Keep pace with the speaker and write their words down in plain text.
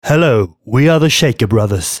Hello, we are the Shaker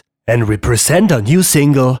Brothers, and we present our new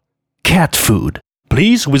single, Cat Food.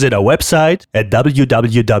 Please visit our website at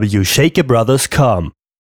www.shakerbrothers.com.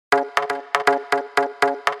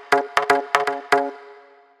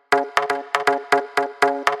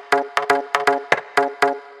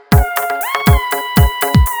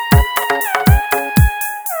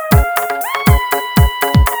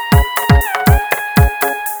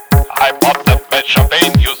 I bought the best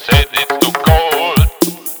champagne, you said it's too cold.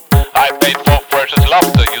 I paid for precious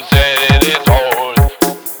lobster, you said it is old.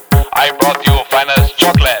 I brought you finest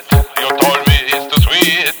chocolate, you told me it's too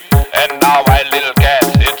sweet. And now my little cat,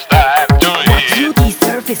 it's time to What you eat.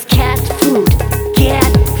 deserve is cat food.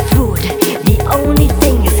 Cat food. The only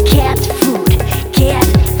thing is cat food. Cat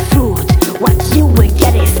food. What you will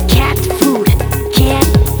get is cat food. Cat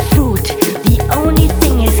food. The only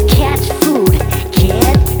thing is cat food.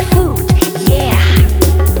 Cat food. Yeah.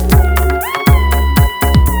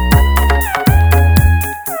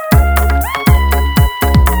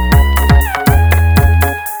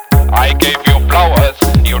 I gave you flowers,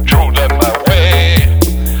 you threw them away.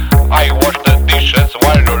 I washed the dishes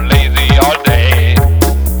while you're lazy all day.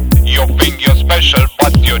 You think you're special,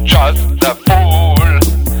 but you're just a fool.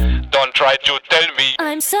 Don't try to tell me.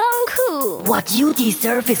 I'm so cool. What you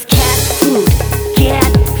deserve is cat food.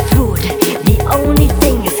 Cat food. The only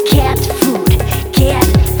thing is cat food. Cat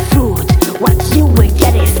food. What you will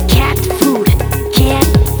get is cat food. Cat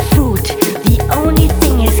food. The only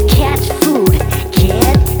thing is cat food.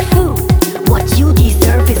 Cat food. What you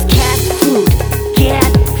deserve is cat food.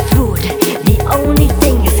 Cat food. The only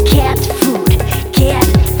thing is cat food. Cat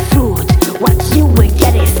food. What you will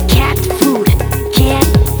get is cat food. Cat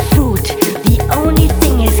food. The only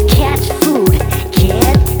thing is cat food.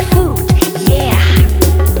 Cat food. Yeah.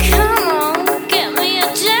 Come on, get me a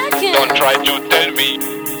jacket. Don't try to tell me.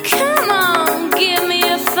 Come on, give me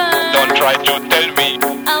a phone. Don't try to tell me.